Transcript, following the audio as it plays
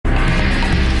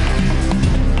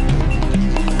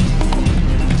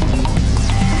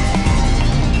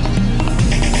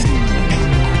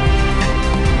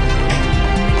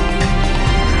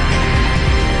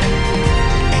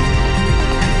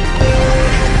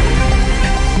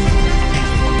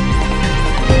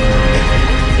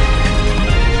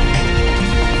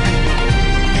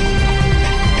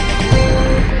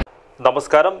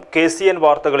നമസ്കാരം. Kcn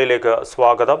വാർത്തകളിലേക്ക്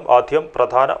സ്വാഗതം. ആദ്യം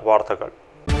പ്രധാന വാർത്തകൾ.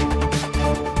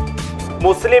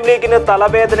 മുസ്ലിം ലീഗിന്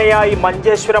തലവേദനയായി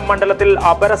മഞ്ചേശ്വരം മണ്ഡലത്തിൽ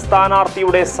അപര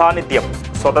സ്ഥാനാർത്ഥിയുടെ സാന്നിധ്യം.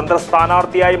 സ്വതന്ത്ര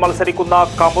സ്ഥാനാർത്ഥിയായി മത്സരിക്കുന്ന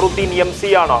കമറുദ്ദീൻ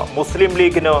എംസിയാണ് മുസ്ലിം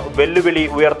ലീഗിന് വെല്ലുവിളി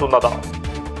ഉയർത്തുന്നത്.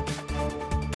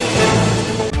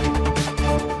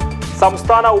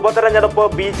 സംസ്ഥാന ഉപതെരഞ്ഞെടുപ്പ്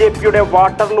ബിജെപിയുടെ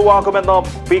വാട്ടർലൂ ആകുമെന്ന്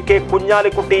പി.കെ.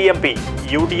 കുഞ്ഞാലിക്കുട്ടി എം.പി.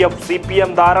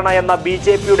 UDF-CPM ധാരണ എന്ന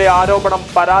ബിജെപിയുടെ ആരോപണം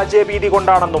പരാജയഭീതി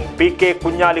കൊണ്ടാണെന്നും പി.കെ.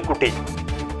 കുഞ്ഞാലിക്കുട്ടി.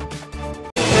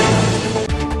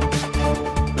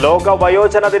 ലോക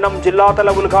വയോജന ദിനം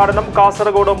ജില്ലാതല ഉദ്ഘാടനം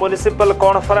കാസർഗോഡ് മുനിസിപ്പൽ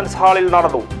കോൺഫറൻസ് ഹാളിൽ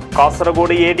നടന്നു.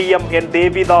 Kasaragod ADM N.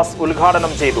 ദേവിദാസ്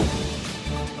ഉദ്ഘാടനം ചെയ്തു.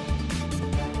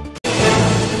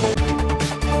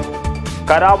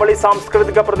 കരാവളി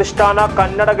സാംസ്കൃതിക പ്രതിഷ്ഠാന,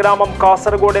 കന്നഡ ഗ്രാമം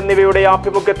കാസർഗോഡ് എന്നിവയുടെ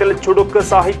ആഭിമുഖ്യത്തിൽ ചുടുക്ക്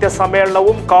സാഹിത്യ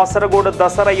സമ്മേളനവും കാസർഗോഡ്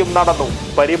ദസറയും നടന്നു.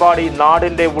 പരിപാടി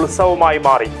നാടിന്റെ ഉത്സവമായി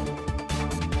മാറി.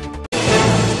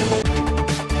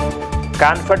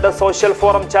 Kanfed social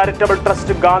forum charitable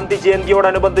trust Gandhi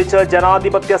ജയന്തിയോടനുബന്ധിച്ച്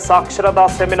ജനാധിപത്യ സാക്ഷരതാ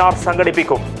സെമിനാർ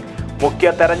സംഘടിപ്പിക്കും. മുഖ്യ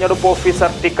തെരഞ്ഞെടുപ്പ്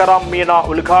ഓഫീസർ ടിക്കറാം മീണ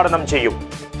ഉദ്ഘാടനം ചെയ്യും.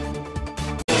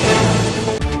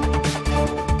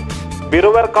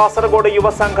 ബിറുവർ കാസർഗോഡ്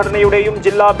യുവസംഘടനയുടെയും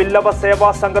ജില്ലാ ബില്ലവ സേവാ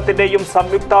സംഘത്തിന്റെയും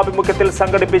സംയുക്താഭിമുഖ്യത്തിൽ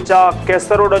സംഘടിപ്പിച്ച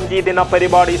കെസറുഡൊഞ്ചി ദിന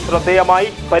പരിപാടി ശ്രദ്ധേയമായി.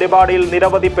 പരിപാടിയിൽ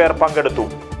നിരവധി പേർ പങ്കെടുത്തു.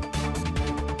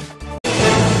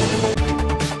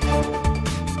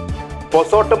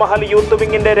 പൊസോട്ട് മഹൽ യൂത്ത്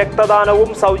വിങ്ങിന്റെ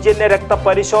രക്തദാനവും സൗജന്യ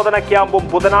രക്തപരിശോധന ക്യാമ്പും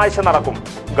ബുധനാഴ്ച നടക്കും.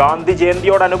 ഗാന്ധി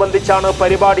ജയന്തിയോടനുബന്ധിച്ചാണ്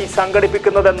പരിപാടി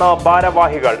സംഘടിപ്പിക്കുന്നതെന്ന്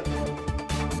ഭാരവാഹികൾ.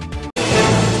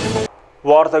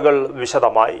 വാർത്തകൾ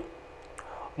വിശദമായി.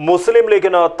 മുസ്ലിം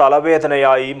ലീഗിന്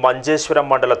തലവേദനയായി മഞ്ചേശ്വരം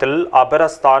മണ്ഡലത്തിൽ അപര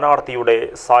സ്ഥാനാർത്ഥിയുടെ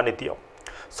സാന്നിധ്യം.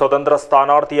 സ്വതന്ത്ര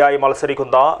സ്ഥാനാർത്ഥിയായി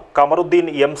മത്സരിക്കുന്ന കമറുദ്ദീൻ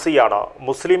എംസിയാണ്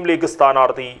മുസ്ലിം ലീഗ്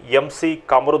സ്ഥാനാർത്ഥി MC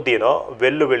കമറുദ്ദീന്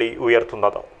വെല്ലുവിളി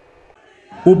ഉയർത്തുന്നത്.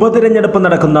 ഉപതെരഞ്ഞെടുപ്പ്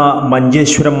നടക്കുന്ന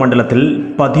മഞ്ചേശ്വരം മണ്ഡലത്തിൽ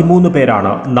 13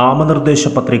 പേരാണ്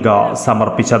നാമനിർദ്ദേശ പത്രിക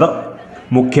സമർപ്പിച്ചത്.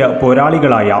 മുഖ്യ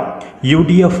പോരാളികളായ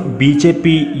UDF, BJP,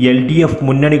 LDF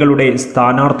മുന്നണികളുടെ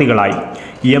സ്ഥാനാർത്ഥികളായി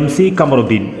MC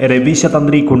കമറുദ്ദീൻ, രവീശ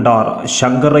തന്ത്രി കുണ്ടാർ,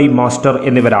 ശങ്കറൈ മാസ്റ്റർ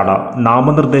എന്നിവരാണ്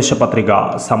നാമനിർദ്ദേശ പത്രിക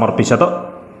സമർപ്പിച്ചത്.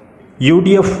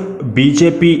 UDF,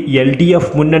 BJP, LDF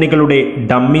മുന്നണികളുടെ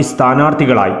ഡമ്മി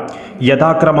സ്ഥാനാർത്ഥികളായി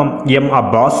യഥാക്രമം M.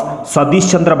 Abbas,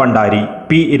 Satheesh Chandra Bhandari,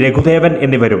 P. Raghudevan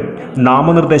എന്നിവരും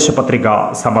നാമനിർദ്ദേശ പത്രിക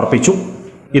സമർപ്പിച്ചു.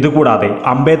 ഇതുകൂടാതെ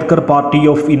അംബേദ്കർ പാർട്ടി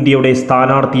ഓഫ് ഇന്ത്യയുടെ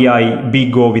സ്ഥാനാർത്ഥിയായി B.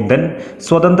 ഗോവിന്ദൻ,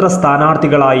 സ്വതന്ത്ര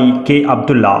സ്ഥാനാർത്ഥികളായി K.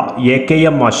 Abdulla,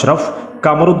 AKM Ashraf,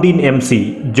 Kamaruddin MC,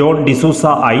 John D'Souza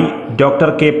I, doctor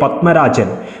K. Padmarajan,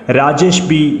 Rajesh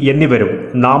B എന്നിവരും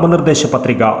നാമനിർദ്ദേശ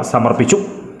പത്രിക സമർപ്പിച്ചു.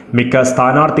 മിക്ക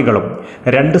സ്ഥാനാർത്ഥികളും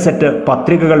 2 സെറ്റ്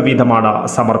പത്രികകൾ വീതമാണ്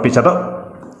സമർപ്പിച്ചത്.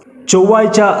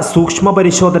 ചൊവ്വാഴ്ച സൂക്ഷ്മ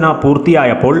പരിശോധന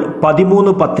പൂർത്തിയായപ്പോൾ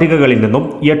 13 പത്രികകളിൽ നിന്നും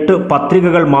 8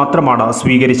 പത്രികകൾ മാത്രമാണ്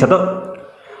സ്വീകരിച്ചത്.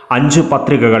 5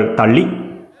 പത്രികകൾ തള്ളി.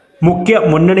 മുഖ്യ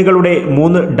മുന്നണികളുടെ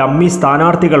 3 ഡമ്മി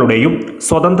സ്ഥാനാർത്ഥികളുടെയും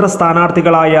സ്വതന്ത്ര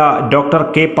സ്ഥാനാർത്ഥികളായ ഡോക്ടർ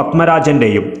K.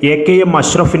 പത്മരാജന്റെയും AKM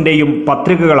അഷ്റഫിന്റെയും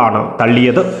പത്രികകളാണ്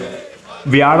തള്ളിയത്.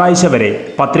 വ്യാഴാഴ്ച വരെ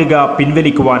പത്രിക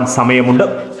പിൻവലിക്കുവാൻ സമയമുണ്ട്.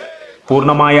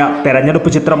 പൂർണ്ണമായ തെരഞ്ഞെടുപ്പ്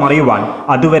ചിത്രം അറിയുവാൻ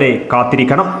അതുവരെ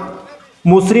കാത്തിരിക്കണം.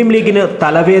 മുസ്ലിം ലീഗിന്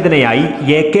തലവേദനയായി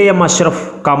AKM അഷ്റഫ്,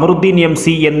 കമറുദ്ദീൻ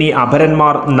MC എന്നീ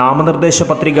അപരന്മാർ നാമനിർദ്ദേശ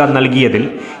പത്രിക നൽകിയതിൽ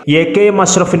AKM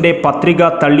അഷ്റഫിന്റെ പത്രിക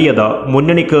തള്ളിയത്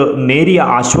മുന്നണിക്ക് നേരിയ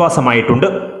ആശ്വാസമായിട്ടുണ്ട്.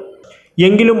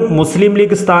 എങ്കിലും മുസ്ലിം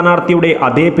ലീഗ് സ്ഥാനാർത്ഥിയുടെ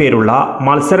അതേ പേരുള്ള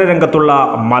മത്സരരംഗത്തുള്ള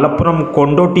മലപ്പുറം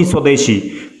കൊണ്ടോട്ടി സ്വദേശി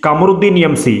കമറുദ്ദീൻ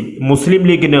MC മുസ്ലിം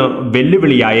ലീഗിന്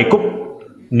വെല്ലുവിളിയായേക്കും.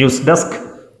 News desk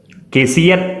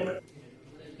KCN.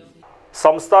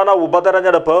 സംസ്ഥാന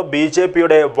ഉപതെരഞ്ഞെടുപ്പ്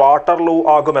ബിജെപിയുടെ വാട്ടർലൂ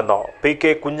ആകുമെന്ന്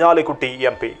പി.കെ. കുഞ്ഞാലിക്കുട്ടി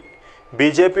MP.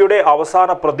 ബിജെപിയുടെ അവസാന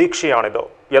പ്രതീക്ഷയാണിത്.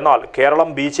 എന്നാൽ കേരളം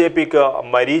ബിജെപിക്ക്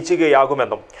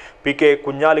മരീചികയാകുമെന്നും പി.കെ.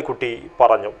 കുഞ്ഞാലിക്കുട്ടി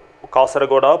പറഞ്ഞു.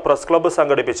 കാസർഗോഡ് പ്രസ് ക്ലബ്ബ്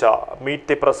സംഘടിപ്പിച്ച മീറ്റ്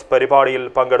ദി പ്രസ് പരിപാടിയിൽ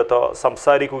പങ്കെടുത്ത്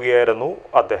സംസാരിക്കുകയായിരുന്നു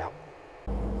അദ്ദേഹം.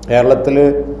 കേരളത്തിൽ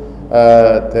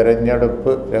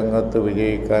തെരഞ്ഞെടുപ്പ് രംഗത്ത്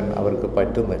വിജയിക്കാൻ അവർക്ക്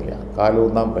പറ്റുന്നില്ല,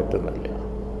 കാലൂന്നാൻ പറ്റുന്നില്ല.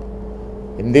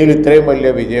 ഇന്ത്യയിൽ ഇത്രയും വലിയ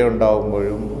വിജയം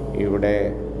ഉണ്ടാകുമ്പോഴും ഇവിടെ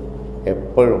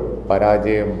എപ്പോഴും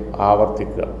പരാജയം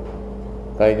ആവർത്തിക്കുക.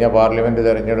 കഴിഞ്ഞ പാർലമെൻറ്റ്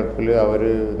തെരഞ്ഞെടുപ്പിൽ അവർ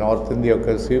നോർത്ത്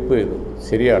ഇന്ത്യയൊക്കെ സ്വീപ്പ് ചെയ്തു,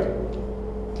 ശരിയാണ്.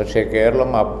 പക്ഷേ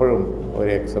കേരളം അപ്പോഴും ഒരു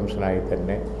എക്സംഷനായി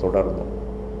തന്നെ തുടർന്നു.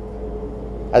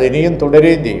 അതിനിയും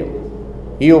തുടരുകയും ചെയ്യും.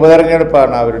 ഈ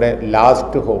ഉപതെരഞ്ഞെടുപ്പാണ് അവരുടെ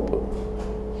ലാസ്റ്റ് ഹോപ്പ്.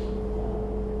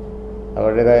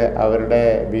 അവരുടെ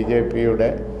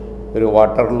BJPയുടെ ഒരു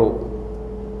വാട്ടർലൂ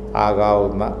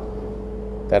ആകാവുന്ന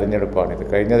തെരഞ്ഞെടുപ്പാണിത്.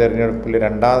 കഴിഞ്ഞ തെരഞ്ഞെടുപ്പിൽ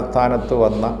 2ാം സ്ഥാനത്ത്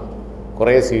വന്ന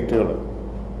കുറേ സീറ്റുകൾ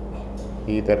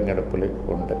ഈ തെരഞ്ഞെടുപ്പിൽ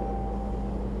ഉണ്ട്.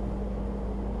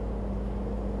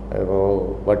 ഇപ്പോൾ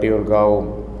വട്ടിയൂർക്കാവും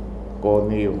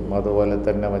കോന്നിയും അതുപോലെ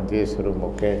തന്നെ മഞ്ചേശ്വരവും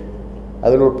ഒക്കെ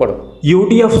അതിലുൾപ്പെടും.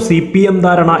 UDF CPM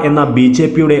ധാരണ എന്ന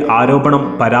BJPയുടെ ആരോപണം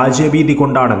പരാജയഭീതി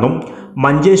കൊണ്ടാണെന്നും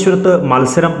മഞ്ചേശ്വരത്ത്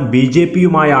മത്സരം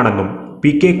BJPയുമായാണെന്നും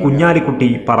PK കുഞ്ഞാലിക്കുട്ടി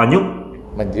പറഞ്ഞു.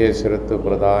 മഞ്ചേശ്വരത്ത്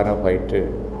പ്രധാന ഫൈറ്റ്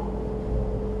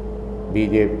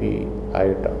BJP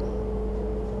ആയിട്ടാണ്.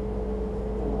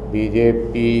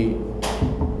 BJP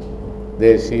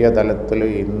ദേശീയ തലത്തിൽ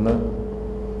ഇന്ന്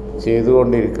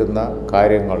ചെയ്തുകൊണ്ടിരിക്കുന്ന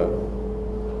കാര്യങ്ങൾ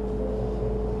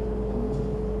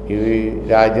ഈ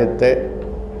രാജ്യത്തെ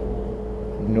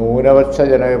ന്യൂനപക്ഷ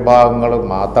ജനവിഭാഗങ്ങൾ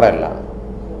മാത്രമല്ല,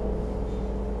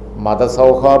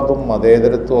 മതസൗഹാർദ്ദവും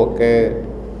മതേതരത്വവും ഒക്കെ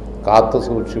കാത്തു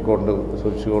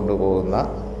സൂക്ഷിച്ചുകൊണ്ട് പോകുന്ന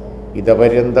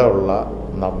ഇതപര്യന്തമുള്ള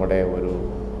നമ്മുടെ ഒരു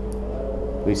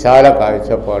വിശാല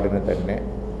കാഴ്ചപ്പാടിന് തന്നെ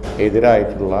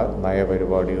എതിരായിട്ടുള്ള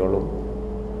നയപരിപാടികളും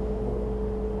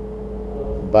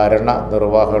ഭരണ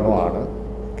നിർവഹണവുമാണ്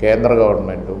കേന്ദ്ര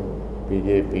ഗവൺമെൻറ്റും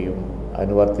BJPയും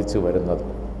അനുവർത്തിച്ചു വരുന്നത്.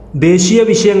 ദേശീയ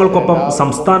വിഷയങ്ങൾക്കൊപ്പം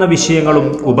സംസ്ഥാന വിഷയങ്ങളും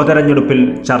ഉപതെരഞ്ഞെടുപ്പിൽ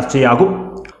ചർച്ചയാകും.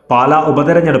 പാലാ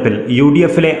ഉപതെരഞ്ഞെടുപ്പിൽ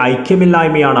UDFിലെ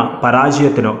ഐക്യമില്ലായ്മയാണ്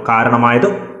പരാജയത്തിനു കാരണമായത്.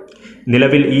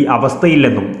 നിലവിൽ ഈ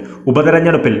അവസ്ഥയില്ലെന്നും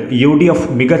ഉപതെരഞ്ഞെടുപ്പിൽ UDF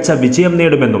മികച്ച വിജയം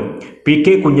നേടുമെന്നും PK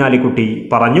കുഞ്ഞാലിക്കുട്ടി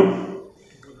പറഞ്ഞു.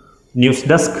 News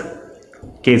desk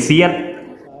KCN.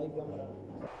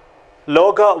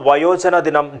 ലോക വയോജന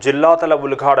ദിനം ജില്ലാതല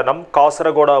ഉദ്ഘാടനം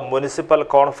കാസർഗോഡ് മുനിസിപ്പൽ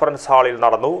കോൺഫറൻസ് ഹാളിൽ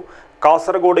നടന്നു.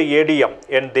 കാസർഗോഡ് ADM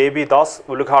N ദേവിദാസ്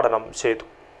ഉദ്ഘാടനം ചെയ്തു.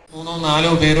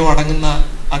 3-4 പേരോ അടങ്ങുന്ന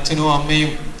അച്ഛനും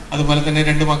അമ്മയും അതുപോലെ തന്നെ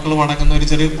 2 മക്കളും അടങ്ങുന്ന ഒരു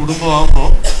ചെറിയ കുടുംബമാകുമ്പോൾ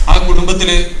ആ കുടുംബത്തിൽ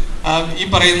ഈ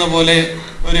പറയുന്ന പോലെ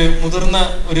ഒരു മുതിർന്ന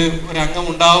ഒരു അംഗം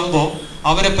ഉണ്ടാകുമ്പോൾ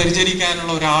അവരെ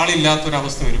പരിചരിക്കാനുള്ള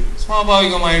ഒരാളില്ലാത്തൊരവസ്ഥ വരും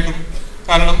സ്വാഭാവികമായിട്ടും.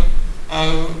 കാരണം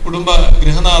കുടുംബ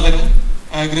ഗൃഹനാഥനും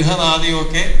ഗൃഹനാഥിയും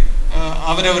ഒക്കെ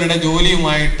അവരവരുടെ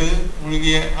ജോലിയുമായിട്ട്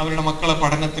മുഴുകിയ അവരുടെ മക്കളെ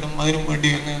പഠനത്തിനും അതിനും വേണ്ടി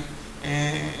അങ്ങ്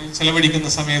ചെലവഴിക്കുന്ന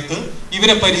സമയത്ത്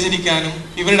ഇവരെ പരിചരിക്കാനും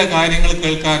ഇവരുടെ കാര്യങ്ങൾ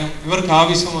കേൾക്കാനും ഇവർക്ക്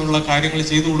ആവശ്യമുള്ള കാര്യങ്ങൾ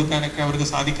ചെയ്തു കൊടുക്കാനൊക്കെ അവർക്ക്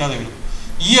സാധിക്കാതെ വരും.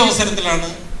 ഈ അവസരത്തിലാണ്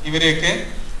ഇവരെയൊക്കെ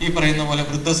ഈ പറയുന്ന പോലെ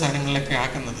വൃദ്ധസദനങ്ങളിലൊക്കെ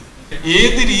ആക്കുന്നത്.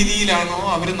 ഏത് രീതിയിലാണോ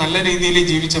അവർ നല്ല രീതിയിൽ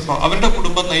ജീവിച്ചപ്പോൾ അവരുടെ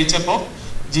കുടുംബം നയിച്ചപ്പോൾ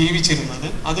ജീവിച്ചിരുന്നത്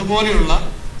അതുപോലെയുള്ള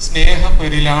സ്നേഹ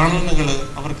പരിലാളനകൾ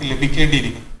അവർക്ക്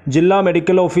ലഭിക്കേണ്ടിയിരിക്കുന്നു. ജില്ലാ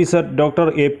medical officer doctor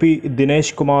AP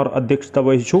Dinesh Kumar അധ്യക്ഷത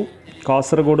വഹിച്ചു.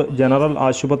 കാസർഗോഡ് ജനറൽ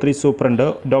ആശുപത്രി സൂപ്രണ്ട്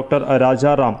ഡോക്ടർ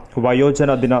രാജാറാം വയോജന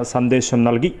ദിന സന്ദേശം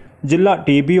നൽകി. ജില്ലാ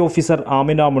TB officer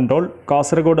Amina മുണ്ടോൾ,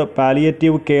 Kasaragod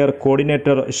palliative care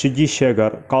coordinator Shiji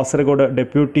Shekhar, Kasaragod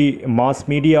deputy mass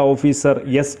media officer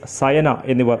S Sayana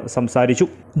എന്നിവർ സംസാരിച്ചു.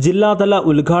 ജില്ലാതല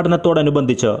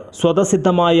ഉദ്ഘാടനത്തോടനുബന്ധിച്ച്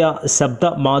സ്വതസിദ്ധമായ ശബ്ദ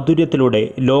മാധുര്യത്തിലൂടെ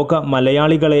ലോക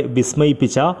മലയാളികളെ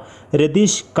വിസ്മയിപ്പിച്ച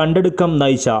രതീഷ് കണ്ടെടുക്കം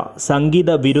നയിച്ച സംഗീത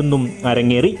വിരുന്നും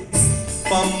അരങ്ങേറി.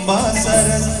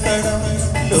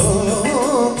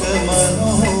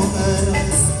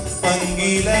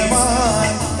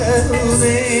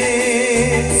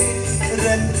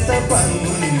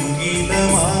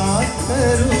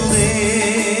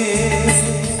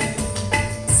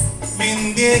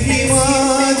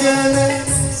 വിന്ധ്യഹിമാചല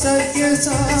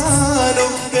സഖ്യസാനുക്കളിൽ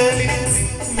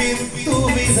വിത്തു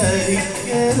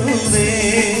വിതറിക്കരുതേ,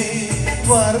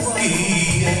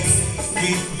 വർഗീയ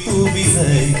വിത്തു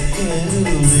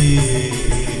വിതറിക്കരുതേ.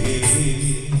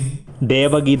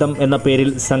 ദേവഗീതം എന്ന പേരിൽ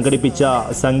സംഘടിപ്പിച്ച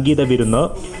സംഗീത വിരുന്ന്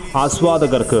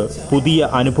ആസ്വാദകർക്ക് പുതിയ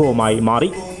അനുഭവമായി മാറി.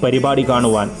 പരിപാടി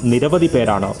കാണുവാൻ നിരവധി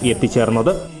പേരാണ്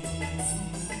എത്തിച്ചേർന്നത്.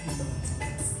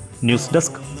 News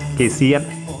desk KCN.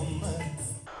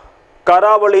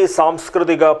 കരാവളി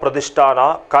Samskrutika Pratishthana,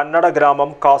 Kannada ഗ്രാമം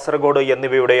കാസർഗോഡ്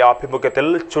എന്നിവയുടെ ആഭിമുഖ്യത്തിൽ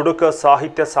ചുടുക്ക്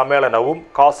സാഹിത്യ സമ്മേളനവും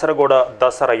കാസർഗോഡ്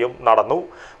ദസറയും നടന്നു.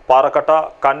 പാറക്കട്ട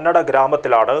കന്നഡ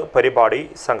ഗ്രാമത്തിലാണ് പരിപാടി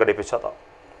സംഘടിപ്പിച്ചത്.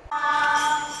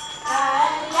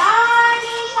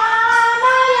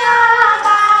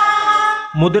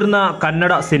 മുതിർന്ന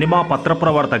കന്നഡ സിനിമാ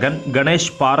പത്രപ്രവർത്തകൻ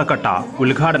ഗണേഷ് പാറക്കട്ട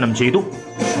ഉദ്ഘാടനം ചെയ്തു.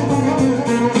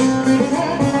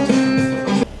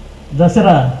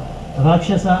 ದಸರಾ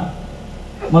ರಾಕ್ಷಸ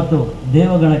ಮತ್ತು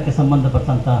ದೇವಗಣಕ್ಕೆ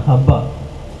ಸಂಬಂಧಪಟ್ಟಂಥ ಹಬ್ಬ.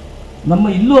 ನಮ್ಮ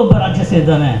ಇಲ್ಲೂ ಒಬ್ಬ ರಾಕ್ಷಸ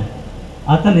ಇದ್ದಾನೆ,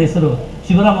 ಆತನ ಹೆಸರು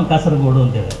ಶಿವರಾಮ ಕಾಸರಗೋಡು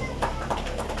ಅಂತೇಳಿ.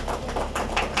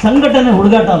 ಸಂಘಟನೆ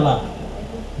ಹುಡುಗಾಟ ಅಲ್ಲ,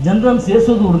 ಜನರನ್ನು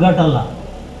ಸೇರಿಸೋದು ಹುಡುಗಾಟ ಅಲ್ಲ.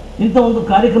 ಇಂಥ ಒಂದು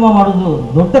ಕಾರ್ಯಕ್ರಮ ಮಾಡೋದು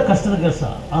ದೊಡ್ಡ ಕಷ್ಟದ ಕೆಲಸ.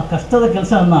 ಆ ಕಷ್ಟದ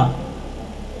ಕೆಲಸವನ್ನು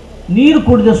ನೀರು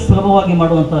ಕುಡಿದಷ್ಟು ಸುಲಭವಾಗಿ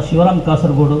ಮಾಡುವಂಥ ಶಿವರಾಮ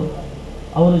ಕಾಸರಗೋಡು,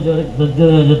 ಅವರ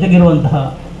ಜೊತೆಗಿರುವಂತಹ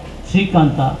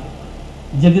ಶ್ರೀಕಾಂತ,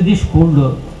 ಜಗದೀಶ್ ಕೂಡ್ಲು,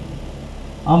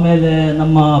 ಆಮೇಲೆ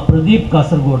ನಮ್ಮ ಪ್ರದೀಪ್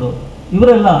ಕಾಸರಗೋಡು,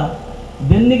 ಇವರೆಲ್ಲ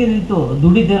ಬೆನ್ನಿಗೆ ನಿಂತು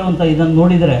ದುಡಿದಿರುವಂಥ ಇದನ್ನು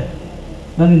ನೋಡಿದರೆ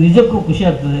ನನಗೆ ನಿಜಕ್ಕೂ ಖುಷಿ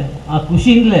ಆಗ್ತದೆ. ಆ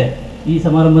ಖುಷಿಯಿಂದಲೇ ಈ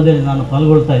ಸಮಾರಂಭದಲ್ಲಿ ನಾನು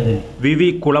ಪಾಲ್ಗೊಳ್ತಾ ಇದ್ದೇನೆ. VV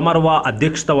ಕುಳಮರ್ವ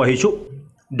ಅಧ್ಯಕ್ಷತೆ ವಹಿಸು.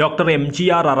 Doctor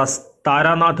MGR Aras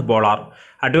Taranath ബോളാർ,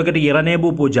 advocate ഇറനേബു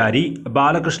പൂജാരി,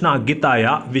 ബാലകൃഷ്ണ അഗ്ഗിത്തായ,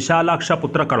 വിശാലാക്ഷ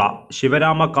പുത്രക്കള,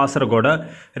 ശിവരാമ കാസർഗോഡ്,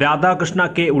 രാധാകൃഷ്ണ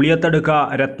കെ ഉളിയത്തടുക്ക,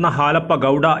 രത്ന ഹാലപ്പ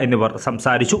ഗൌഡ എന്നിവർ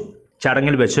സംസാരിച്ചു.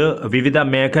 ചടങ്ങിൽ വെച്ച് വിവിധ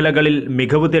മേഖലകളിൽ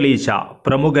മികവ് തെളിയിച്ച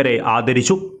പ്രമുഖരെ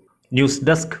ആദരിച്ചു. News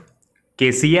desk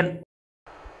KCN.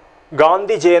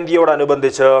 Gandhi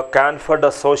ജയന്തിയോടനുബന്ധിച്ച് CANFED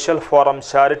social forum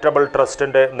charitable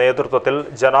ട്രസ്റ്റിന്റെ നേതൃത്വത്തിൽ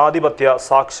ജനാധിപത്യ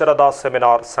സാക്ഷരതാ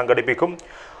സെമിനാർ സംഘടിപ്പിക്കും.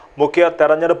 മുഖ്യ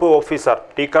തെരഞ്ഞെടുപ്പ് ഓഫീസർ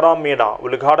ടീക്കറാം മീണ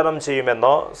ഉദ്ഘാടനം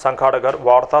ചെയ്യുമെന്ന് സംഘാടകർ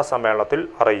വാർത്താസമ്മേളനത്തിൽ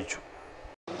അറിയിച്ചു.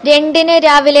 2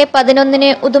 രാവിലെ 11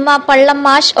 ഉദുമ പള്ളം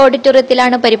മാഷ്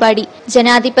ഓഡിറ്റോറിയത്തിലാണ് പരിപാടി.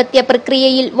 ജനാധിപത്യ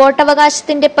പ്രക്രിയയിൽ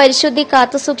വോട്ടവകാശത്തിന്റെ പരിശുദ്ധി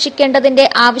കാത്തുസൂക്ഷിക്കേണ്ടതിന്റെ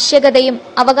ആവശ്യകതയും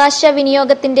അവകാശ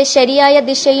വിനിയോഗത്തിന്റെ ശരിയായ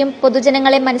ദിശയും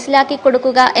പൊതുജനങ്ങളെ മനസ്സിലാക്കി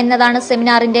കൊടുക്കുക എന്നതാണ്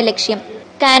സെമിനാറിന്റെ ലക്ഷ്യം.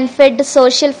 Kanfed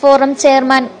social forum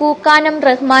chairman പൂക്കാനം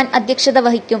Rahman അധ്യക്ഷത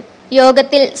വഹിക്കും.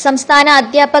 യോഗത്തിൽ സംസ്ഥാന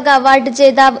അധ്യാപക അവാർഡ്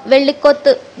ജേതാവ്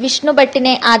വെള്ളിക്കോത്ത്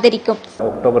വിഷ്ണുഭട്ടിനെ ആദരിക്കും.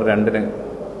 ഒക്ടോബർ 2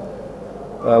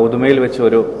 ഉദുമയിൽ വെച്ച്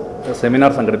ഒരു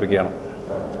സെമിനാർ സംഘടിപ്പിക്കുകയാണ്.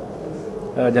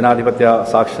 ജനാധിപത്യ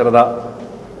സാക്ഷരത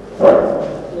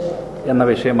എന്ന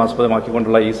വിഷയം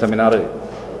ആസ്പദമാക്കിക്കൊണ്ടുള്ള ഈ സെമിനാർ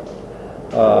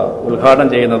ഉദ്ഘാടനം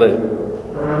ചെയ്യുന്നത്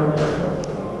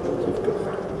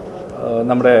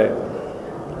നമ്മുടെ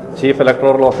ചീഫ്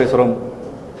ഇലക്ടോറൽ ഓഫീസറും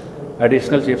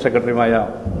അഡീഷണൽ ചീഫ് സെക്രട്ടറിയുമായ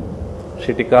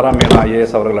ശ്രീ ടിക്കാറാം മീണ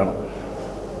IAS അവറുകളാണ്.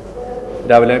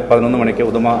 രാവിലെ 11 മണിക്ക്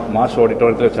ഉദുമ മാഷ്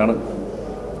ഓഡിറ്റോറിയത്തിൽ വെച്ചാണ്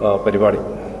പരിപാടി.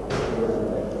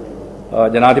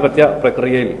 ജനാധിപത്യ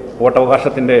പ്രക്രിയയിൽ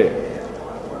വോട്ടവകാശത്തിൻ്റെ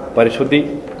പരിശുദ്ധി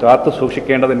കാത്തു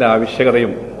സൂക്ഷിക്കേണ്ടതിൻ്റെ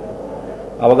ആവശ്യകതയും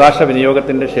അവകാശ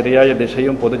വിനിയോഗത്തിൻ്റെ ശരിയായ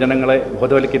ദിശയും പൊതുജനങ്ങളെ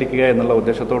ബോധവൽക്കരിക്കുക എന്നുള്ള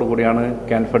ഉദ്ദേശത്തോടു കൂടിയാണ്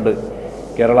കാൻഫെഡ്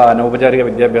കേരള അനൗപചാരിക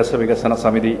വിദ്യാഭ്യാസ വികസന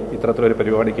സമിതി ഇത്തരത്തിലൊരു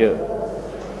പരിപാടിക്ക്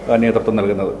നേതൃത്വം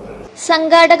നൽകുന്നത്.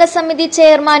 സംഘാടക സമിതി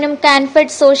ചെയർമാനും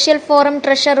കാൻഫെഡ് സോഷ്യൽ ഫോറം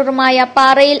ട്രഷററുമായ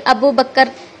പാറയിൽ Abubakar,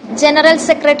 general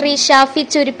secretary Shafi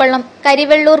ചുരിപ്പള്ളം,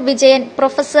 Karivellur Vijayan,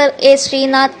 professor A.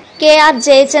 Sreenath, KR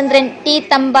Jayachandran, T.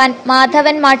 Thampan,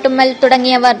 Madhavan Mattummal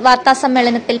തുടങ്ങിയവർ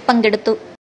വാർത്താസമ്മേളനത്തിൽ പങ്കെടുത്തു.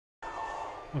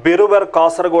 ബിറുവർ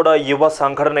കാസർഗോഡ് യുവ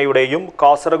സംഘടനയുടെയും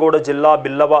കാസർഗോഡ് ജില്ലാ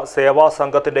ബില്ലവ സേവാ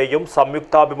സംഘത്തിന്റെയും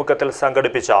സംയുക്താഭിമുഖ്യത്തിൽ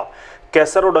സംഘടിപ്പിച്ച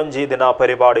കെസറുഡഞ്ചി ദിന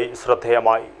പരിപാടി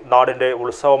ശ്രദ്ധേയമായി. നാടിന്റെ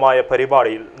ഉത്സവമായ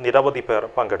പരിപാടിയിൽ നിരവധി പേർ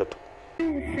പങ്കെടുത്തു.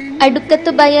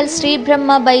 അടുക്കത്ത് ബയൽ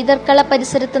ശ്രീബ്രഹ്മ ബൈദർക്കള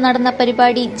പരിസരത്ത് നടന്ന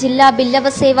പരിപാടി ജില്ലാ ബില്ലവ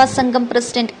സേവാ സംഘം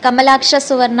പ്രസിഡന്റ് കമലാക്ഷ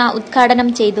സുവർണ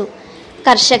ഉദ്ഘാടനം ചെയ്തു.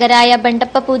 കർഷകരായ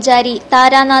ബണ്ടപ്പ പൂജാരി,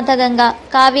 താരാനാഥ ഗംഗ,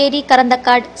 കാവേരി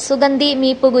കറന്തക്കാട്, സുഗന്ധി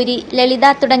മീപ്പുകുരി,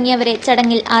 ലളിത തുടങ്ങിയവരെ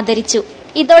ചടങ്ങിൽ ആദരിച്ചു.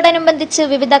 ഇതോടനുബന്ധിച്ച്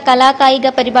വിവിധ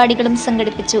കലാകായിക പരിപാടികളും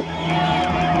സംഘടിപ്പിച്ചു.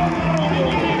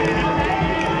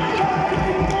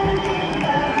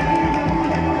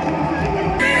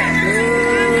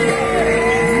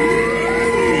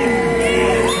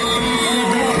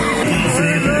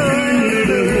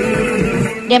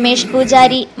 രമേഷ്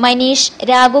പൂജാരി, മനീഷ്,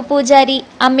 രാഘു പൂജാരി,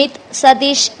 അമിത്,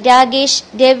 സതീഷ്, രാകേഷ്,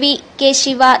 രവി, കെ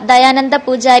ശിവ, ദയാനന്ദ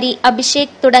പൂജാരി,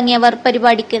 അഭിഷേക് തുടങ്ങിയവർ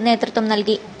പരിപാടിക്ക് നേതൃത്വം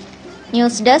നൽകി.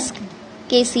 News desk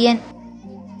KCN.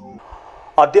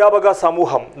 അധ്യാപക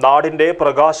സമൂഹം നാടിന്റെ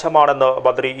പ്രകാശമാണെന്ന്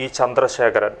മന്ത്രി E.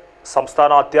 ചന്ദ്രശേഖരൻ.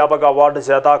 സംസ്ഥാന അധ്യാപക അവാർഡ്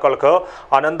ജേതാക്കൾക്ക്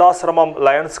അനന്താശ്രമം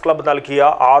ലയൺസ് ക്ലബ്ബ് നൽകിയ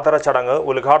ആദര ചടങ്ങ്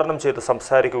ഉദ്ഘാടനം ചെയ്ത്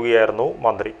സംസാരിക്കുകയായിരുന്നു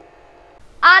മന്ത്രി.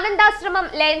 ആനന്ദാശ്രമം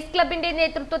ലയൺസ് ക്ലബിന്റെ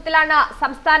നേതൃത്വത്തിലാണ്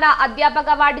സംസ്ഥാന അധ്യാപക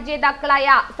അവാർഡ് ജേതാക്കളായ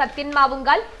സത്യൻ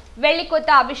മാവുങ്കൽ,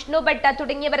 വെള്ളിക്കോത്ത വിഷ്ണുഭട്ട്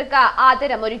തുടങ്ങിയവർക്ക്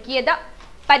ആദരമൊരുക്കിയത്.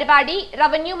 പരിപാടി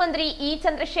റവന്യൂ മന്ത്രി E.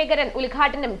 ചന്ദ്രശേഖരൻ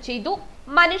ഉദ്ഘാടനം ചെയ്തു.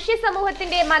 മനുഷ്യ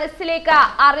സമൂഹത്തിന്റെ മനസ്സിലേക്ക്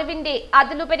അറിവിന്റെ,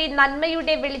 അതിലുപരി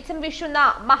നന്മയുടെ വെളിച്ചം വീശുന്ന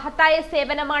മഹത്തായ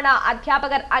സേവനമാണ്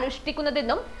അധ്യാപകർ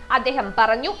അനുഷ്ഠിക്കുന്നതെന്നും അദ്ദേഹം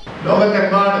പറഞ്ഞു.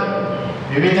 ലോകത്തെമ്പാടും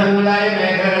വിവിധങ്ങളായ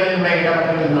മേഖലകളിലുള്ള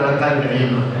ഇടപെടൽ നടത്താൻ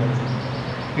കഴിയുന്നു.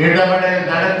 ഇടപെടൽ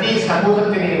നടത്തി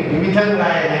സമൂഹത്തിന്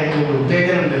വിവിധങ്ങളായ മേഖലകളിൽ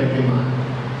ഉത്തേജനം ലഭിക്കുന്ന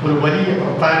ഒരു വലിയ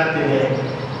പ്രസ്ഥാനത്തിന്റെ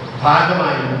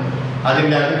ഭാഗമായി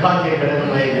അതിൻ്റെ അവിഭാജ്യ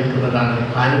ഘടകമായി നിൽക്കുന്നതാണ്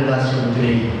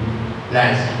ആനന്ദാശ്രമത്തിലെയും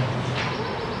ലയൺസ്.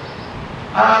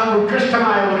 ആ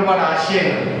ഉത്കൃഷ്ടമായ ഒരുപാട്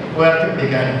ആശയങ്ങൾ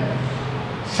ഉയർത്തിപ്പിടിക്കാനും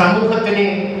സമൂഹത്തിന്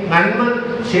നന്മ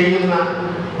ചെയ്യുന്ന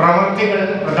പ്രവർത്തികൾ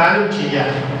പ്രദാനം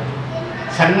ചെയ്യാൻ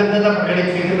സന്നദ്ധത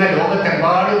പ്രകടിപ്പിക്കുന്ന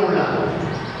ലോകത്തെമ്പാടുമുള്ള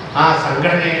ആ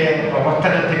സംഘടനയുടെ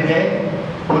പ്രവർത്തനത്തിൻ്റെ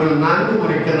ഒരു നന്ദി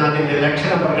കുറിക്കുന്ന അതിൻ്റെ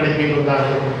ലക്ഷണം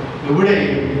പ്രകടിപ്പിക്കുന്നതാണ്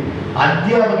ഇവിടെയും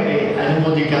അധ്യാപകരെ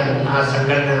അനുമോദിക്കാൻ ആ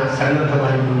സംഘടന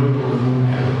സന്നദ്ധമായി മുന്നോട്ട് പോകുന്നു.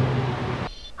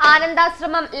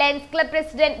 Anandashramam lions club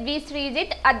president V.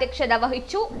 Sreejith അധ്യക്ഷത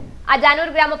വഹിച്ചു. അജാനൂർ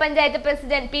ഗ്രാമപഞ്ചായത്ത്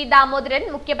പ്രസിഡന്റ് P. ദാമോദരൻ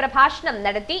മുഖ്യപ്രഭാഷണം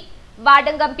നടത്തി.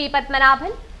 വാർഡംഗം P.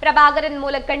 Padmanabhan, Prabhakaran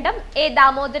Moolakandam, A.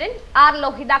 Damodaran, R.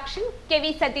 Lohithakshan, K.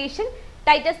 V. Satheesan,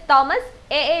 Titus Thomas,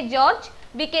 A. George,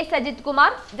 V. K. Sajith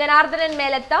Kumar, Janardhanan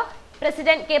മേലത്ത,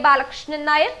 president K. Balakrishnan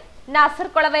Nair, Nasar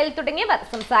കൊളവയിൽ തുടങ്ങിയവർ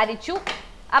സംസാരിച്ചു.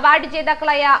 അവാർഡ്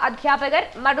ജേതാക്കളായ അധ്യാപകർ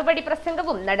മറുപടി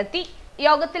പ്രസംഗവും നടത്തി.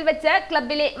 യോഗത്തിൽ വെച്ച്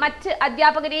ക്ലബിലെ മറ്റ്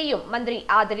അധ്യാപകരെയും മന്ത്രി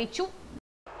ആദരിച്ചു.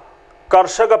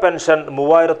 കർഷക പെൻഷൻ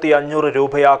 3500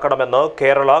 രൂപയാക്കണമെന്ന്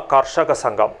കേരള കർഷക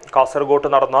സംഘം. കാസർഗോഡ്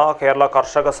നടന്ന കേരള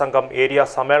കർഷക സംഘം ഏരിയ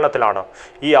സമ്മേളനത്തിലാണ്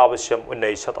ഈ ആവശ്യം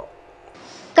ഉന്നയിച്ചത്.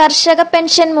 കർഷക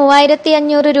പെൻഷൻ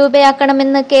 3500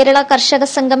 രൂപയാക്കണമെന്ന് കേരള കർഷക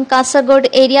സംഘം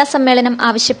കാസർഗോഡ് ഏരിയ സമ്മേളനം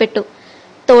ആവശ്യപ്പെട്ടു.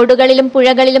 തോടുകളിലും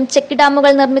പുഴകളിലും ചെക്ക്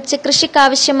ഡാമുകൾ നിർമ്മിച്ച്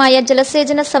കൃഷിക്കാവശ്യമായ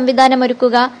ജലസേചന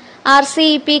സംവിധാനമൊരുക്കുക,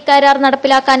 RCEP കരാർ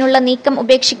നടപ്പിലാക്കാനുള്ള നീക്കം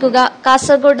ഉപേക്ഷിക്കുക,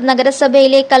 കാസർഗോഡ്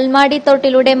നഗരസഭയിലെ കൽമാടി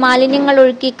തോട്ടിലൂടെ മാലിന്യങ്ങൾ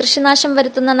ഒഴുക്കി കൃഷിനാശം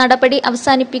വരുത്തുന്ന നടപടി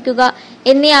അവസാനിപ്പിക്കുക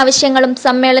എന്നീ ആവശ്യങ്ങളും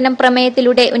സമ്മേളനം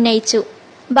പ്രമേയത്തിലൂടെ ഉന്നയിച്ചു.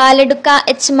 ബാലടുക്ക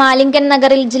എച്ച് മാലിംഗൻ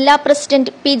നഗറിൽ ജില്ലാ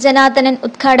പ്രസിഡന്റ് P ജനാർദ്ദനൻ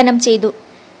ഉദ്ഘാടനം ചെയ്തു.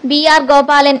 BR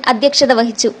ഗോപാലൻ അധ്യക്ഷത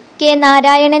വഹിച്ചു. K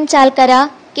Narayanan ചാൽക്കര,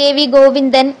 KV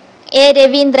Govindan, A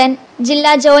Raveendran,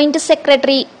 ജില്ലാ ജോയിന്റ്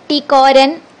സെക്രട്ടറി T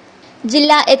കോരൻ,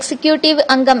 ജില്ലാ എക്സിക്യൂട്ടീവ്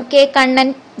അംഗം K കണ്ണൻ,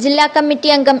 ജില്ലാ കമ്മിറ്റി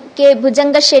അംഗം K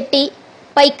ഭുജംഗ ഷെട്ടി,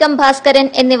 പൈക്കം ഭാസ്കരൻ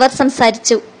എന്നിവർ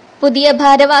സംസാരിച്ചു. പുതിയ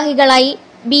ഭാരവാഹികളായി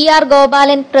BR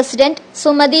Gopalan president,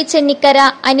 Sumathi Chennikkara,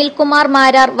 Anilkumar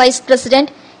Marar vice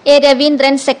president, A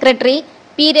Raveendran secretary,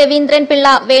 P Raveendran Pillai,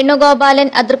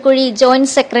 Venugopalan അതിർക്കുഴി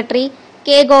joint secretary,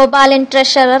 K Gopalan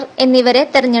treasurer എന്നിവരെ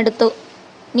തെരഞ്ഞെടുത്തു.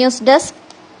 News desk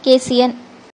KCN.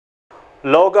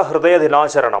 ലോക ഹൃദയ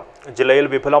ദിനാചരണം ജില്ലയിൽ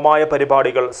വിപുലമായ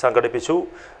പരിപാടികൾ സംഘടിപ്പിച്ചു.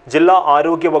 ജില്ലാ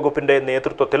ആരോഗ്യ വകുപ്പിന്റെ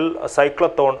നേതൃത്വത്തിൽ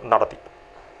സൈക്ലത്തോൺ നടത്തി.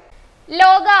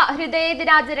 ലോക ഹൃദയ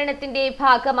ദിനാചരണത്തിന്റെ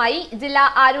ഭാഗമായി ജില്ലാ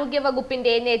ആരോഗ്യ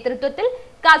വകുപ്പിന്റെ നേതൃത്വത്തിൽ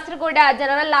കാസർഗോഡ്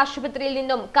ജനറൽ ആശുപത്രിയിൽ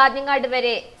നിന്നും കാഞ്ഞങ്ങാട്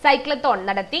വരെ സൈക്ലത്തോൺ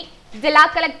നടത്തി. ജില്ലാ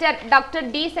collector doctor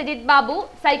D Sajith Babu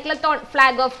cyclothon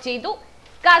flag off ചെയ്തു.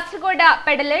 കാസർഗോഡ്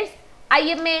പെഡലേഴ്സ്,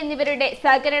 IMA എന്നിവരുടെ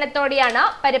സഹകരണത്തോടെയാണ്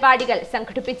പരിപാടികൾ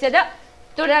സംഘടിപ്പിച്ചത്.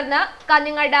 തുടർന്ന്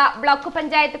കാഞ്ഞങ്ങാട് ബ്ലോക്ക്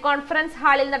പഞ്ചായത്ത് കോൺഫറൻസ്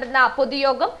ഹാളിൽ നടന്ന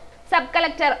പൊതുയോഗം sub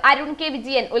collector Arun K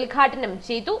Vijayan ഉദ്ഘാടനം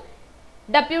ചെയ്തു.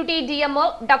 Deputy DMO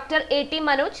doctor AT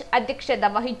Manoj അധ്യക്ഷത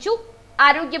വഹിച്ചു.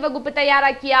 ആരോഗ്യവകുപ്പ്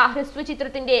തയ്യാറാക്കിയ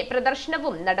ഹ്രസ്വചിത്രത്തിന്റെ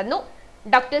പ്രദർശനവും നടന്നു.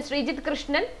 ഡോക്ടർ ശ്രീജിത്ത്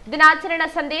കൃഷ്ണൻ ദിനാചരണ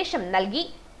സന്ദേശം നൽകി.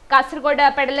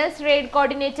 Kasaragod peddlers raid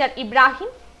coordinator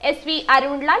Ibrahim, SV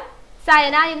Arunlal,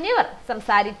 Sayana എന്നിവർ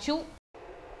സംസാരിച്ചു.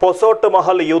 പൊസോട്ട്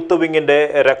മഹൽ യൂത്ത് വിങ്ങിന്റെ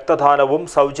രക്തദാനവും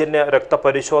സൗജന്യ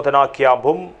രക്തപരിശോധനാ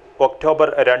ക്യാമ്പും ഒക്ടോബർ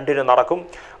 2 നടക്കും.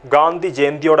 ഗാന്ധി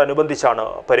ജയന്തിയോടനുബന്ധിച്ചാണ്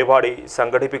പരിപാടി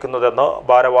സംഘടിപ്പിക്കുന്നതെന്ന്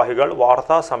ഭാരവാഹികൾ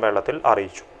വാർത്താ സമ്മേളനത്തിൽ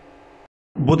അറിയിച്ചു.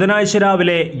 ബുധനാഴ്ച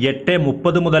രാവിലെ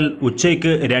 8:30 മുതൽ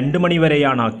ഉച്ചയ്ക്ക് 2 മണി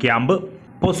വരെയാണ് ക്യാമ്പ്.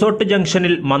 പൊസോട്ട്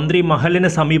ജംഗ്ഷനിൽ മന്ത്രി മഹലിന്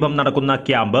സമീപം നടക്കുന്ന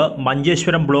camp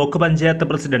Manjeshwaram block panchayat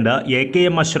president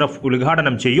AKM Ashraf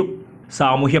ഉദ്ഘാടനം ചെയ്യും.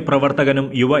 സാമൂഹ്യ പ്രവർത്തകനും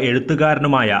യുവ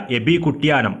എഴുത്തുകാരനുമായ എബി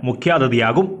കുട്ടിയാനം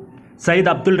മുഖ്യാതിഥിയാകും.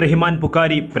 സയ്യിദ് അബ്ദുൽ റഹ്മാൻ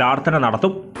പുക്കാരി പ്രാർത്ഥന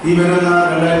നടത്തും. ഈ വരുന്ന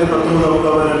 2019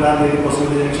 ഒക്ടോബർ 2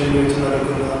 പൊസോട്ട് ജംഗ്ഷനിൽ വെച്ച്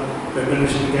നടക്കുന്ന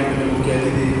റെക്കഗ്നിഷൻ ക്യാമ്പിന്റെ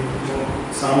മുഖ്യാതിഥി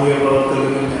സാമൂഹ്യ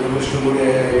പ്രവർത്തകനും ജനപ്രതിനിധിയും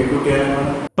കൂടിയായ AB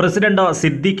കുട്ടിയാനമാണ്. President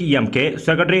Siddique MK,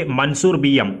 secretary Mansoor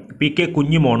BM, PK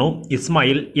കുഞ്ഞുമോണു,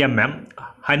 Ismail MM,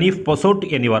 Hanif Posot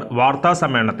എന്നിവർ വാർത്താ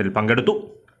സമ്മേളനത്തിൽ പങ്കെടുത്തു.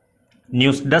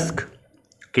 News desk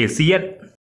KCN.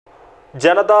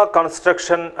 Janata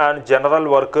construction and general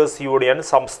workers union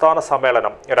സംസ്ഥാന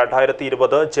സമ്മേളനം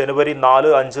 2020 ജനുവരി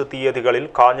 4-5 തീയതികളിൽ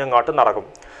കാഞ്ഞങ്ങാട്ട് നടക്കും.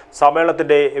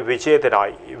 സമ്മേളനത്തിന്റെ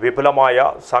വിജയത്തിനായി വിപുലമായ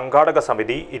സംഘാടക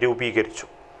സമിതി രൂപീകരിച്ചു.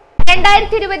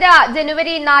 2020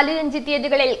 ജനുവരി 4-5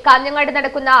 തീയതികളിൽ കാഞ്ഞങ്ങാട്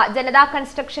നടക്കുന്ന Janata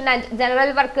construction and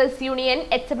general workers union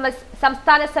HMS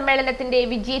സംസ്ഥാന സമ്മേളനത്തിന്റെ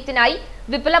വിജയത്തിനായി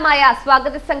വിപുലമായ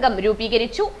സ്വാഗത സംഘം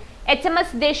രൂപീകരിച്ചു.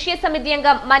 HMS ദേശീയ സമിതി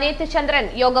അംഗം മനേത്ത് ചന്ദ്രൻ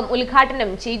യോഗം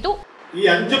ഉദ്ഘാടനം ചെയ്തു. ഈ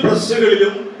 5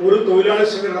 പ്രസ്സുകളിലും ഒരു തൊഴിലാളി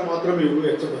സംഘടന മാത്രമേ ഉള്ളൂ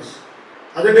HMS.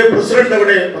 അതിന്റെ പ്രസിഡന്റ്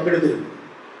അവിടെ പങ്കെടുത്തിരുന്നു.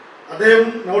 അദ്ദേഹം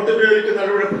നോട്ട് ഉപയോഗിക്കുന്ന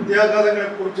നടപടിയുടെ പ്രത്യാഘാതങ്ങളെ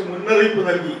കുറിച്ച് മുന്നറിയിപ്പ്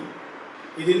നൽകി.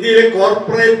 ഇത് ഇന്ത്യയിലെ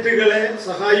കോർപ്പറേറ്റുകളെ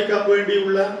സഹായിക്കാൻ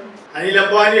വേണ്ടിയുള്ള അനിൽ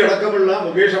അംബാനി അടക്കമുള്ള,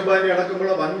 മുകേഷ് അംബാനി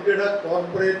അടക്കമുള്ള വൻകിട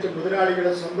കോർപ്പറേറ്റ്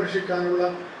മുതലാളികളെ സംരക്ഷിക്കാനുള്ള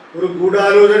ഒരു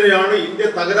ഗൂഢാലോചനയാണ്. ഇന്ത്യ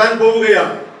തകരാൻ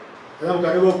പോവുകയാണ്. അത് നമുക്ക്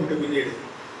അനുഭവപ്പെട്ടു. പിന്നീട്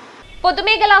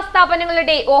പൊതുമേഖലാ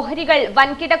സ്ഥാപനങ്ങളുടെ ഓഹരികൾ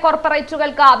വൻകിട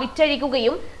കോർപ്പറേറ്റുകൾക്ക്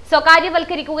വിറ്റഴിക്കുകയും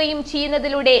സ്വകാര്യവൽക്കരിക്കുകയും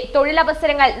ചെയ്യുന്നതിലൂടെ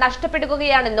തൊഴിലവസരങ്ങൾ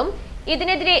നഷ്ടപ്പെടുകയാണെന്നും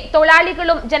ഇതിനെതിരെ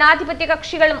തൊഴിലാളികളും ജനാധിപത്യ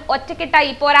കക്ഷികളും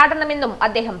ഒറ്റക്കെട്ടായി പോരാടണമെന്നും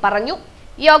അദ്ദേഹം പറഞ്ഞു.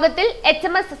 യോഗത്തിൽ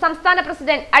HMS സംസ്ഥാന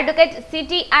പ്രസിഡന്റ് അഡ്വക്കേറ്റ്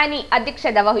CT ആനി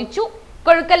അധ്യക്ഷത വഹിച്ചു.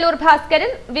 Kozhukkallur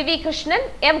Bhaskaran, VV Krishnan,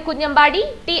 M Kunhambadi,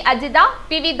 T Ajitha,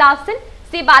 PV ദാസൻ,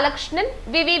 C ബാലകൃഷ്ണൻ,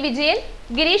 VV വിജയൻ,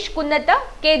 ഗിരീഷ് കുന്നത്ത്,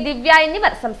 K ദിവ്യ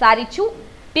എന്നിവർ സംസാരിച്ചു.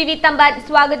 PV തമ്പാൻ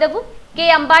സ്വാഗതവും K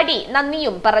അമ്പാടി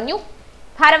നന്ദിയും പറഞ്ഞു.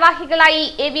 ഭാരവാഹികളായി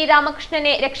AV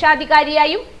രാമകൃഷ്ണനെ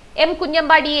രക്ഷാധികാരിയായും M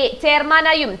കുഞ്ഞമ്പാടിയെ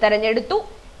ചെയർമാനായും തെരഞ്ഞെടുത്തു.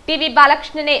 PV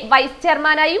ബാലകൃഷ്ണനെ vice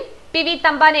ചെയർമാനായും P V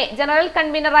തമ്പാനെ general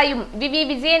കൺവീനറായും V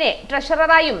വിജയനെ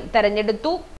ട്രഷററായും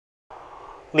തെരഞ്ഞെടുത്തു.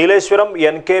 നീലേശ്വരം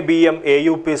NKBM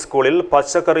AUP സ്കൂളിൽ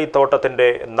പച്ചക്കറി തോട്ടത്തിന്റെ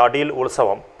നടീൽ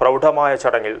ഉത്സവം പ്രൗഢമായ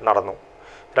ചടങ്ങിൽ നടന്നു.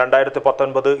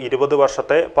 2019-20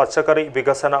 വർഷത്തെ പച്ചക്കറി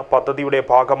വികസന പദ്ധതിയുടെ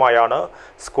ഭാഗമായാണ്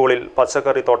സ്കൂളിൽ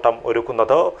പച്ചക്കറി തോട്ടം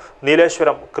ഒരുക്കുന്നത്.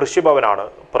 നീലേശ്വരം കൃഷിഭവനാണ്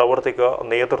പ്രവൃത്തിക്ക്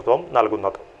നേതൃത്വം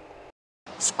നൽകുന്നത്.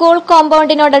 സ്കൂൾ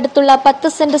കോമ്പൗണ്ടിനോടടുത്തുള്ള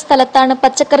 10 സെന്റ് സ്ഥലത്താണ്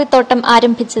പച്ചക്കറിത്തോട്ടം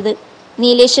ആരംഭിച്ചത്.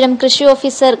 നീലേശ്വരം കൃഷി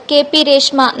ഓഫീസർ KP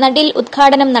രേഷ്മ നടീൽ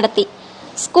ഉദ്ഘാടനം നടത്തി.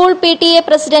 School PTA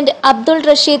president Abdul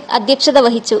Rasheed അധ്യക്ഷത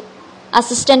വഹിച്ചു.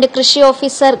 അസിസ്റ്റന്റ് കൃഷി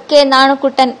ഓഫീസർ K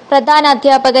നാണുക്കുട്ടൻ, പ്രധാന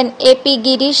അധ്യാപകൻ AP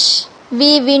Girish,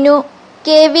 V Vinu,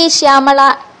 KV Shyamala,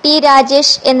 T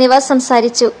Rajesh എന്നിവർ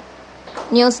സംസാരിച്ചു.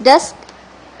 News desk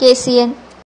KCN.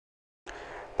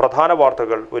 പ്രധാന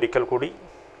വാർത്തകൾ ഒരിക്കൽ കൂടി.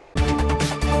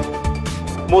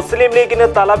 മുസ്ലിം ലീഗിന്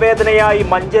തലവേദനയായി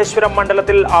മഞ്ചേശ്വരം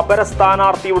മണ്ഡലത്തിൽ അപര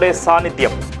സ്ഥാനാർത്ഥിയുടെ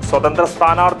സാന്നിധ്യം. സ്വതന്ത്ര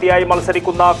സ്ഥാനാർത്ഥിയായി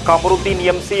മത്സരിക്കുന്ന കമറുദ്ദീൻ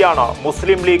MC ആണ്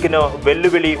മുസ്ലിം ലീഗിന്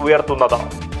വെല്ലുവിളി ഉയർത്തുന്നത്.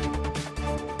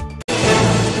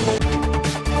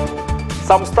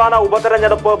 സംസ്ഥാന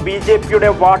ഉപതെരഞ്ഞെടുപ്പ്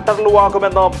BJPയുടെ വാട്ടർലൂ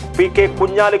ആകുമെന്ന് PK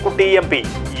Kunhalikutty MP.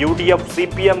 UDF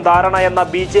CPM ധാരണ എന്ന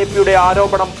BJPയുടെ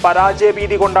ആരോപണം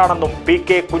പരാജയഭീതി കൊണ്ടാണെന്നും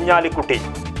PK കുഞ്ഞാലിക്കുട്ടി.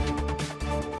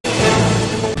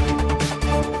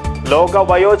 ലോക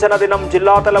വയോജന ദിനം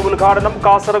ജില്ലാതല ഉദ്ഘാടനം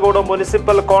കാസർഗോഡ്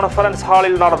മുനിസിപ്പൽ കോൺഫറൻസ്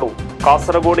ഹാളിൽ നടന്നു.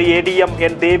 കാസർഗോഡ് ADM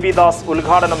N ദേവിദാസ്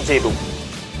ഉദ്ഘാടനം ചെയ്തു.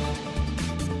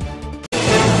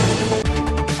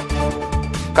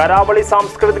 കരാവളി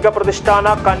സാംസ്കൃതിക പ്രതിഷ്ഠാന,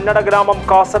 കന്നഡ ഗ്രാമം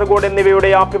കാസർഗോഡ്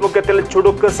എന്നിവയുടെ ആഭിമുഖ്യത്തിൽ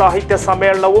ചുടുക്ക് സാഹിത്യ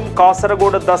സമ്മേളനവും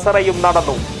കാസർഗോഡ് ദസറയും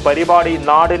നടന്നു. പരിപാടി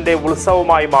നാടിന്റെ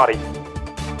ഉത്സവമായി മാറി.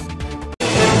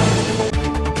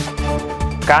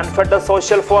 Kanfed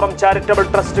social forum charitable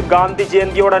trust Gandhi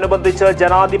ജയന്തിയോടനുബന്ധിച്ച്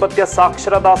ജനാധിപത്യ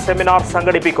സാക്ഷരതാ സെമിനാർ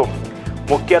സംഘടിപ്പിക്കും.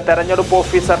 മുഖ്യ തെരഞ്ഞെടുപ്പ്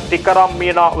ഓഫീസർ ടിക്കറാം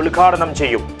മീണ ഉദ്ഘാടനം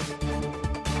ചെയ്യും.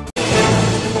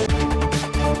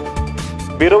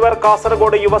 ബിറുവർ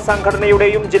കാസർഗോഡ്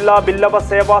യുവസംഘടനയുടെയും ജില്ലാ ബില്ലവ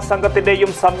സേവാ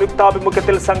സംഘത്തിന്റെയും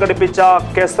സംയുക്താഭിമുഖ്യത്തിൽ സംഘടിപ്പിച്ച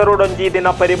കെസറുഡഞ്ചി ദിന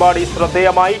പരിപാടി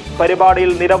ശ്രദ്ധേയമായി.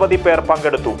 പരിപാടിയിൽ നിരവധി പേർ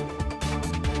പങ്കെടുത്തു.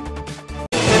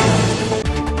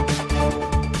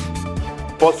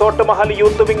 പൊസോട്ട് മഹൽ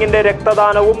യൂത്ത് വിങ്ങിന്റെ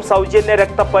രക്തദാനവും സൗജന്യ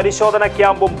രക്തപരിശോധന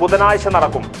ക്യാമ്പും ബുധനാഴ്ച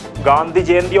നടക്കും. ഗാന്ധി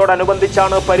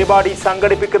ജയന്തിയോടനുബന്ധിച്ചാണ് പരിപാടി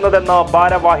സംഘടിപ്പിക്കുന്നതെന്ന്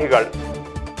ഭാരവാഹികൾ.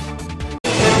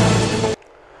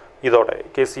 ഇതോടെ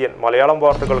KCN മലയാളം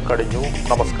വാർത്തകൾ കഴിഞ്ഞു.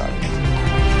 നമസ്കാരം.